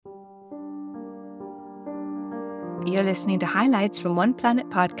You're listening to highlights from One Planet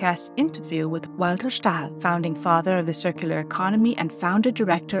Podcast's interview with Walter Stahel, founding father of the circular economy and founder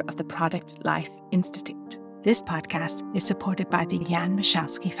director of the Product Life Institute. This podcast is supported by the Jan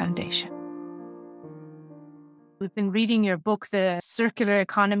Michalski Foundation. We've been reading your book, The Circular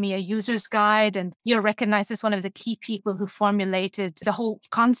Economy, a User's Guide, and you're recognized as one of the key people who formulated the whole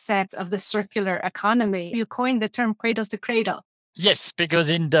concept of the circular economy. You coined the term cradle to cradle. Yes, because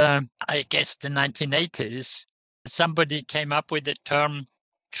in the 1980s, somebody came up with the term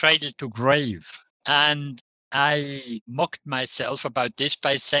cradle to grave. And I mocked myself about this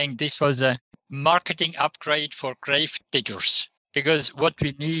by saying this was a marketing upgrade for grave diggers, because what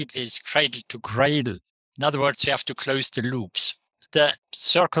we need is cradle to cradle. In other words, you have to close the loops. The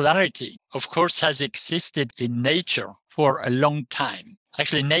circularity, of course, has existed in nature for a long time.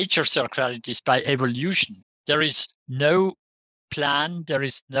 Actually, nature circularity is by evolution. There is no plan, there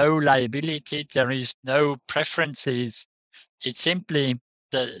is no liability, there is no preferences. It's simply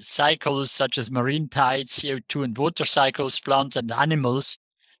the cycles such as marine tides, CO2 and water cycles, plants and animals.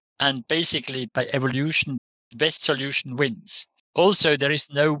 And basically, by evolution, the best solution wins. Also, there is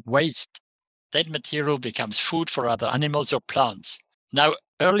no waste. That material becomes food for other animals or plants. Now,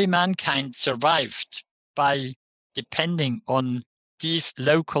 early mankind survived by depending on these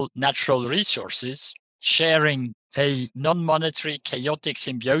local natural resources, sharing a non-monetary chaotic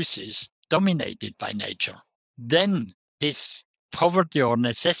symbiosis dominated by nature. Then this poverty or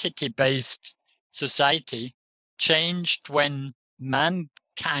necessity-based society changed when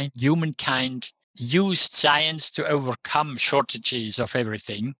humankind used science to overcome shortages of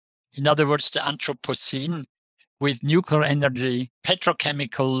everything. In other words, the Anthropocene with nuclear energy,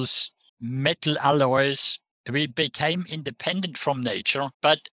 petrochemicals, metal alloys, we became independent from nature,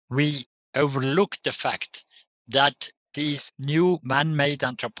 but we overlooked the fact that these new man-made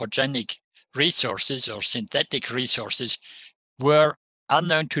anthropogenic resources or synthetic resources were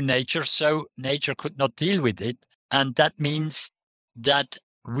unknown to nature, so nature could not deal with it. And that means that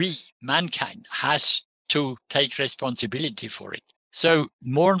we, mankind, has to take responsibility for it. So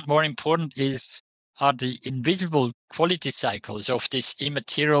more and more important are the invisible quality cycles of this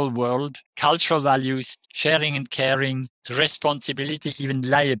immaterial world, cultural values, sharing and caring, responsibility, even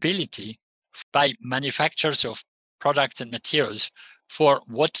liability by manufacturers of products and materials for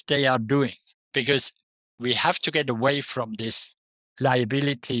what they are doing. Because we have to get away from this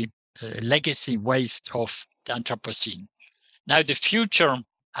liability, legacy waste of the Anthropocene. Now, the future,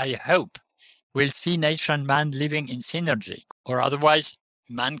 I hope, will see nature and man living in synergy, or otherwise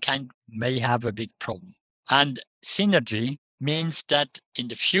mankind may have a big problem. And synergy means that in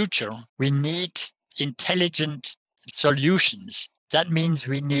the future, we need intelligent solutions. That means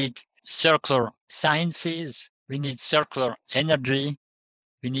we need circular sciences, we need circular energy,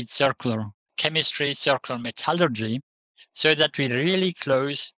 we need circular chemistry, circular metallurgy, so that we really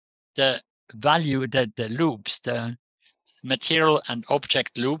close the value, the loops, the material and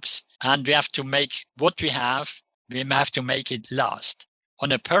object loops, and we have to make what we have to make it last.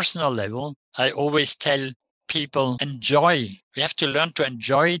 On a personal level, I always tell people, we have to learn to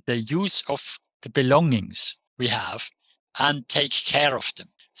enjoy the use of the belongings we have and take care of them.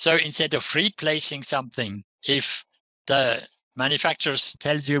 So instead of replacing something, if the manufacturers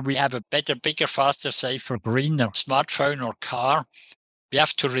tells you we have a better, bigger, faster, safer, greener smartphone or car, we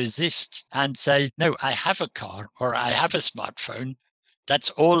have to resist and say, no, I have a car or I have a smartphone. That's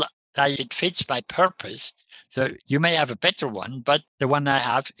all. It fits my purpose. So you may have a better one, but the one I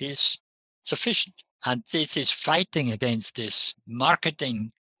have is sufficient. And this is fighting against this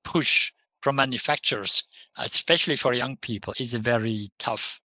marketing push from manufacturers, especially for young people, is a very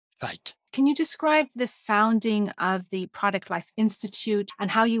tough fight. Can you describe the founding of the Product Life Institute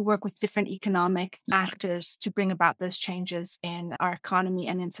and how you work with different economic actors to bring about those changes in our economy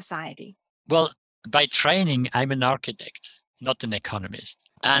and in society? Well, by training, I'm an architect, not an economist.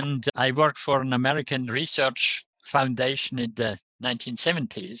 And I worked for an American research foundation in the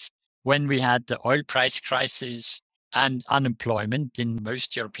 1970s when we had the oil price crisis and unemployment in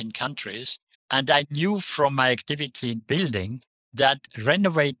most European countries. And I knew from my activity in building that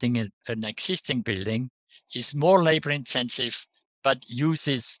renovating an existing building is more labor intensive, but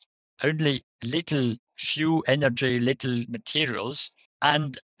uses only few energy, little materials.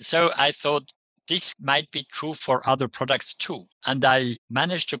 And so I thought this might be true for other products too. And I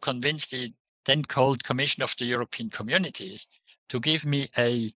managed to convince the then called Commission of the European Communities to give me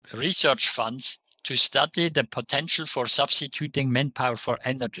a research funds to study the potential for substituting manpower for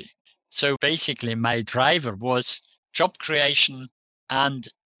energy. So basically my driver was job creation and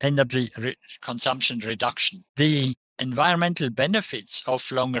energy consumption reduction. The environmental benefits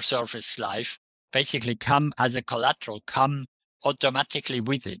of longer surface life basically come as a collateral, come automatically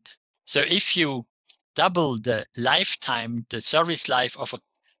with it. So if you double the lifetime, the service life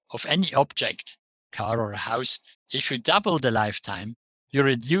of any object, car or a house, if you double the lifetime, you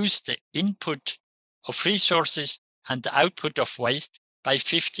reduce the input of resources and the output of waste by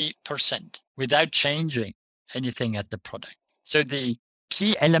 50% without changing anything at the product. So the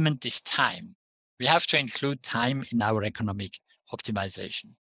key element is time. We have to include time in our economic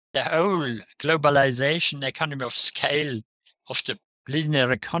optimization. The whole globalization, economy of scale of the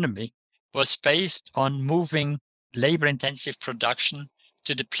linear economy was based on moving labor-intensive production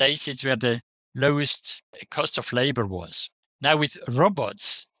to the places where the lowest cost of labor was. Now with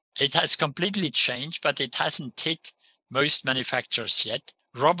robots, it has completely changed, but it hasn't hit most manufacturers yet.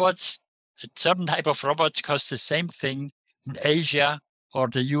 Robots, a certain type of robots cost the same thing in Asia or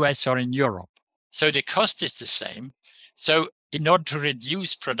the US or in Europe. So the cost is the same. So in order to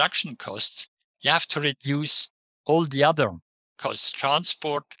reduce production costs, you have to reduce all the other costs,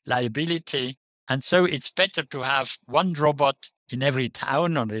 transport, liability. And so it's better to have one robot in every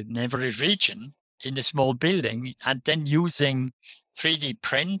town or in every region in a small building, and then using 3D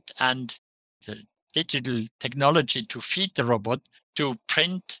print and the digital technology to feed the robot to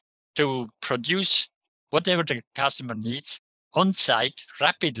print, to produce whatever the customer needs on site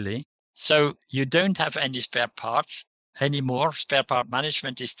rapidly. So you don't have any spare parts anymore. Spare part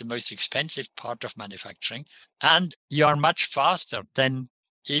management is the most expensive part of manufacturing. And you are much faster than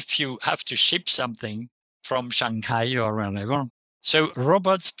if you have to ship something from Shanghai or wherever. So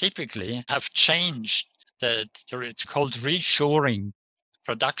robots typically have changed it's called reshoring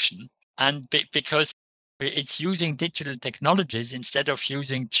production. And because it's using digital technologies instead of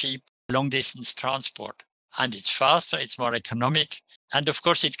using cheap long distance transport. And it's faster, it's more economic. And of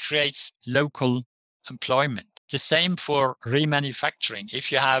course, it creates local employment. The same for remanufacturing.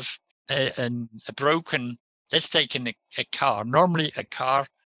 If you have a broken, let's take a car. Normally, a car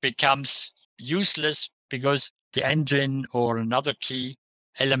becomes useless because the engine or another key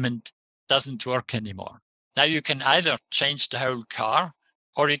element doesn't work anymore. Now you can either change the whole car,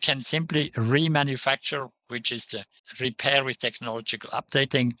 or you can simply remanufacture, which is the repair with technological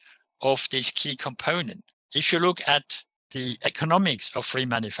updating of this key component. If you look at the economics of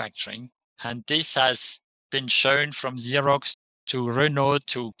remanufacturing, and this has been shown from Xerox to Renault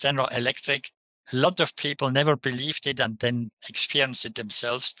to General Electric, a lot of people never believed it and then experienced it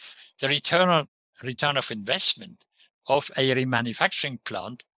themselves. The return of investment of a remanufacturing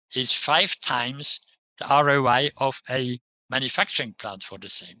plant is 5 times the ROI of a manufacturing plant for the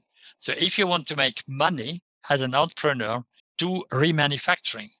same. So if you want to make money as an entrepreneur, do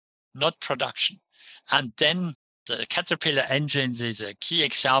remanufacturing, not production. And then the Caterpillar engines is a key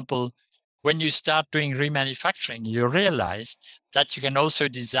example. When you start doing remanufacturing, you realize that you can also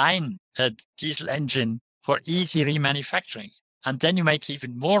design a diesel engine for easy remanufacturing. And then you make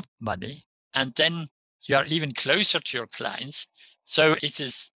even more money. And then you are even closer to your clients. So it's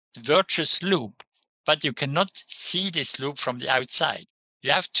a virtuous loop, but you cannot see this loop from the outside.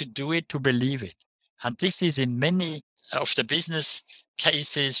 You have to do it to believe it. And this is in many of the business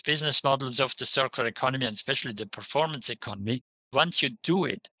cases, business models of the circular economy, and especially the performance economy. Once you do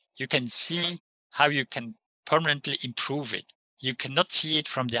it, you can see how you can permanently improve it. You cannot see it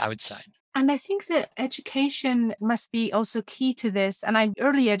from the outside. And I think that education must be also key to this, and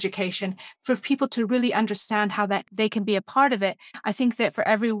early education for people to really understand how that they can be a part of it. I think that for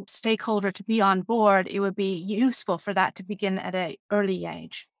every stakeholder to be on board, it would be useful for that to begin at an early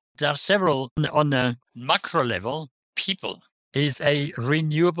age. There are several on a macro level. People is a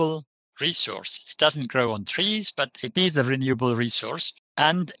renewable resource. It doesn't grow on trees, but it is a renewable resource.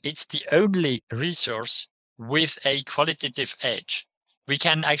 And it's the only resource with a qualitative edge. We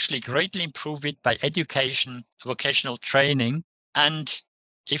can actually greatly improve it by education, vocational training. And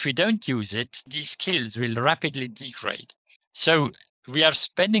if we don't use it, these skills will rapidly degrade. So we are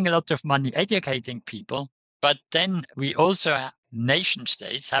spending a lot of money educating people, but then we also, nation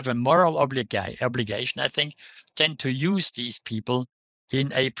states, have a moral obligation, I think, then to use these people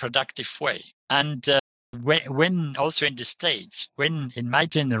in a productive way. And when also in the States, when in my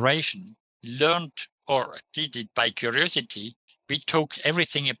generation learned or did it by curiosity, we took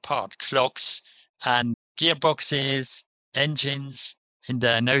everything apart, clocks and gearboxes, engines.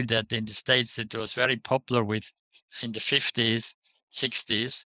 I know that in the States it was very popular in the 50s,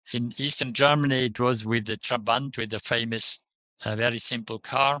 60s. In Eastern Germany, it was with the Trabant, with the famous, very simple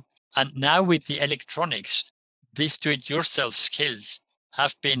car. And now with the electronics, these do-it-yourself skills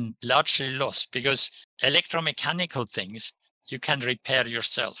have been largely lost because electromechanical things you can repair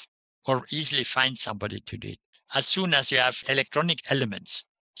yourself or easily find somebody to do it. As soon as you have electronic elements,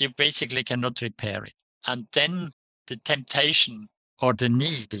 you basically cannot repair it. And then the temptation or the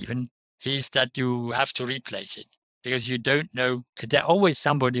need even is that you have to replace it because you don't know. There's always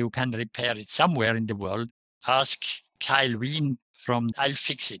somebody who can repair it somewhere in the world. Ask Kyle Wien from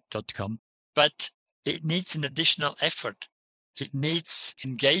I'llfixit.com. But it needs an additional effort. It needs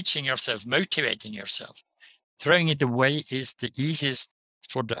engaging yourself, motivating yourself. Throwing it away is the easiest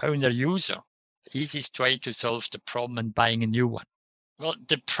for the owner user, the easiest way to solve the problem and buying a new one. Well,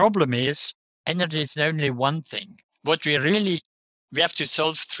 the problem is energy is only one thing. What we have to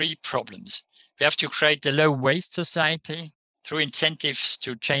solve three problems. We have to create a low waste society through incentives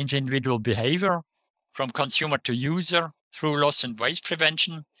to change individual behavior from consumer to user through loss and waste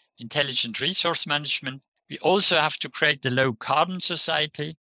prevention, intelligent resource management. We also have to create a low carbon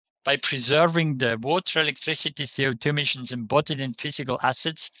society by preserving the water, electricity, CO2 emissions embodied in physical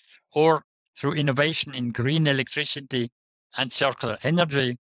assets, or through innovation in green electricity and circular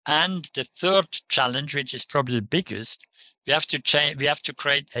energy. And the third challenge, which is probably the biggest, we have to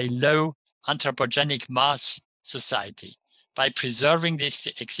create a low anthropogenic mass society by preserving these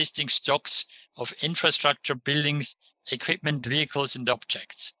existing stocks of infrastructure, buildings, equipment, vehicles, and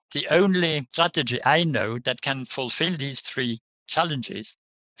objects. The only strategy I know that can fulfill these three challenges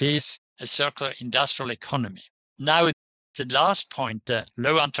is a circular industrial economy. Now, the last point, the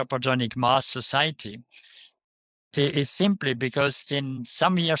low anthropogenic mass society, is simply because in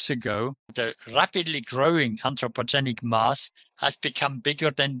some years ago, the rapidly growing anthropogenic mass has become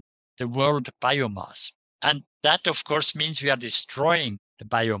bigger than the world biomass. And that, of course, means we are destroying the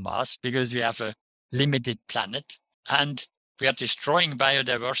biomass because we have a limited planet, and we are destroying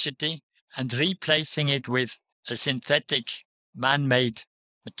biodiversity and replacing it with a synthetic man-made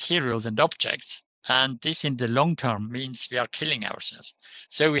materials and objects. And this in the long term means we are killing ourselves.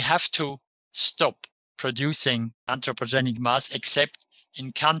 So we have to stop producing anthropogenic mass, except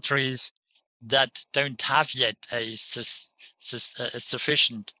in countries that don't have yet a sufficient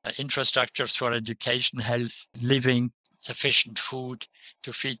infrastructures for education, health, living, sufficient food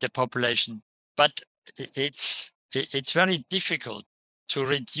to feed the population. But it's very difficult to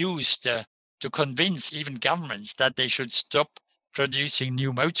convince even governments that they should stop producing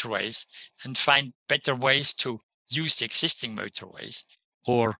new motorways and find better ways to use the existing motorways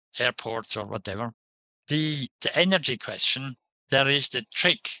or airports or whatever. The energy question, there is the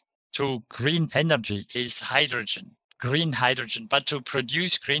trick to green energy is hydrogen, green hydrogen. But to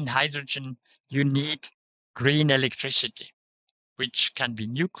produce green hydrogen, you need green electricity, which can be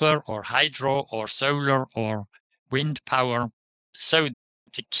nuclear or hydro or solar or wind power. So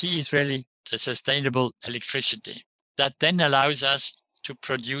the key is really the sustainable electricity that then allows us to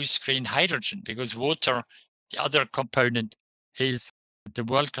produce green hydrogen, because water, the other component, is the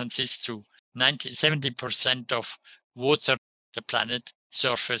world consists to 70% of water, the planet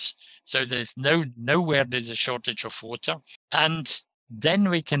surface. So there's nowhere there's a shortage of water. And then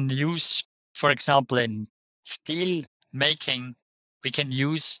we can use, for example, in steel making, we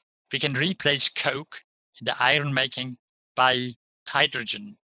can replace coke in the iron making by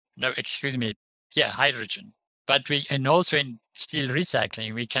hydrogen. No, excuse me. Yeah, hydrogen. But and also in steel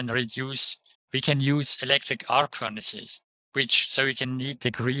recycling, we can use electric arc furnaces, so we can need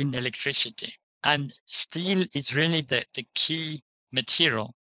the green electricity. And steel is really the key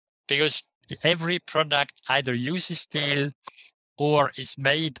material, because every product either uses steel or is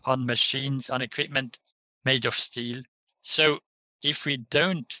made on machines, on equipment made of steel. So if we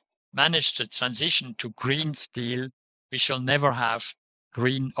don't manage to transition to green steel, we shall never have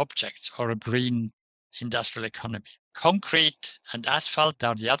green objects or a green industrial economy. Concrete and asphalt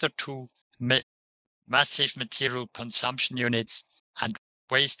are the other two massive material consumption units and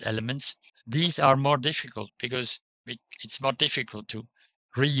waste elements. These are more difficult because it's more difficult to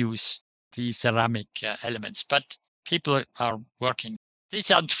reuse these ceramic elements, but people are working. This,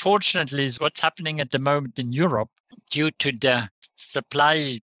 unfortunately, is what's happening at the moment in Europe due to the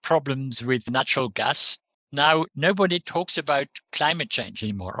supply problems with natural gas. Now, nobody talks about climate change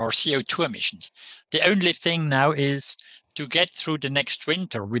anymore or CO2 emissions. The only thing now is to get through the next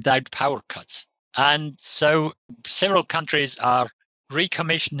winter without power cuts. And so several countries are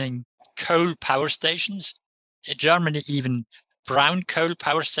recommissioning coal power stations. In Germany, even brown coal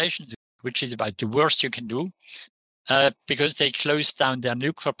power stations, which is about the worst you can do, because they closed down their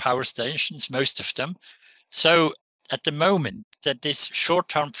nuclear power stations, most of them. So at the moment, that this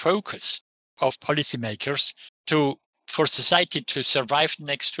short-term focus of policymakers for society to survive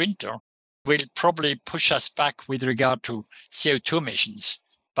next winter will probably push us back with regard to CO2 emissions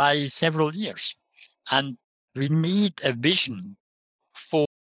by several years. And we need a vision for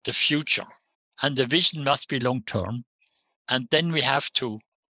the future. And the vision must be long-term. And then we have to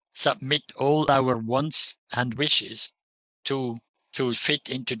submit all our wants and wishes to fit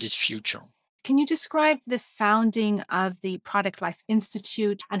into this future. Can you describe the founding of the Product Life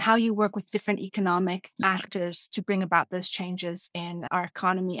Institute and how you work with different economic actors to bring about those changes in our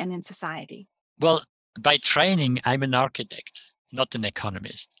economy and in society? Well, by training, I'm an architect, not an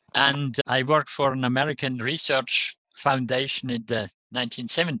economist. And I worked for an American research foundation in the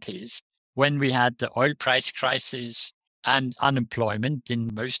 1970s when we had the oil price crisis and unemployment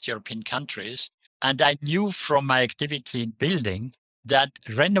in most European countries. And I knew from my activity in building that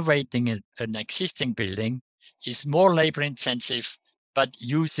renovating an existing building is more labor intensive, but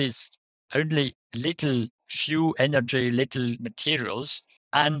uses only few energy, little materials.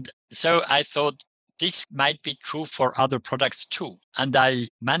 And so I thought this might be true for other products too. And I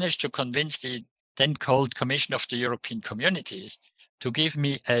managed to convince the then called Commission of the European Communities to give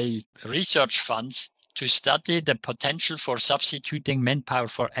me a research funds to study the potential for substituting manpower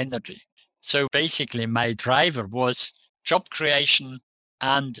for energy. So basically my driver was job creation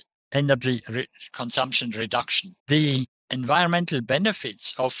and energy consumption reduction. The environmental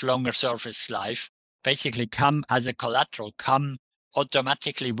benefits of longer service life basically come as a collateral, come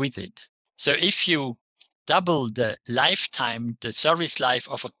automatically with it. So if you double the lifetime, the service life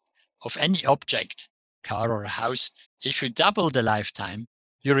of any object, car or a house, if you double the lifetime,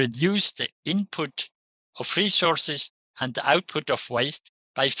 you reduce the input of resources and the output of waste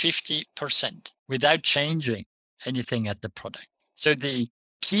by 50% without changing anything at the product. So the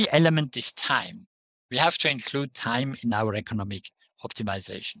key element is time. We have to include time in our economic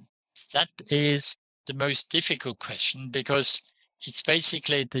optimization. That is the most difficult question because it's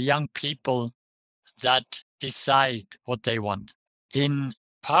basically the young people that decide what they want. In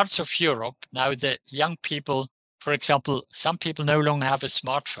parts of Europe, now the young people, for example, some people no longer have a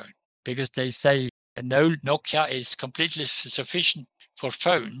smartphone because they say no, Nokia is completely sufficient for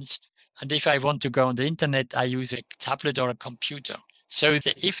phones. And if I want to go on the internet, I use a tablet or a computer. So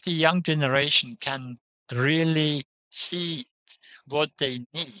if the young generation can really see what they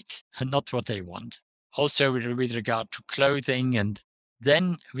need and not what they want, also with regard to clothing, and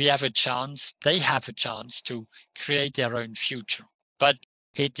then they have a chance to create their own future. But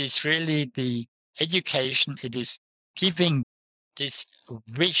it is really the education, it is giving this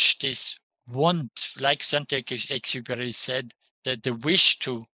wish, this want, like Saint-Exupéry said, that the wish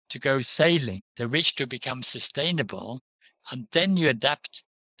to go sailing, the wish to become sustainable, and then you adapt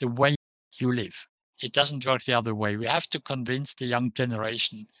the way you live. It doesn't work the other way. We have to convince the young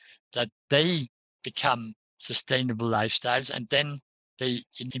generation that they become sustainable lifestyles and then they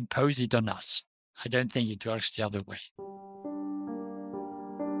impose it on us. I don't think it works the other way.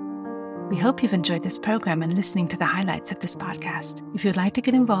 We hope you've enjoyed this program and listening to the highlights of this podcast. If you'd like to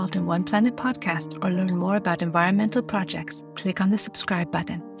get involved in One Planet Podcast or learn more about environmental projects, click on the subscribe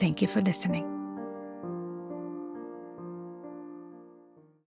button. Thank you for listening.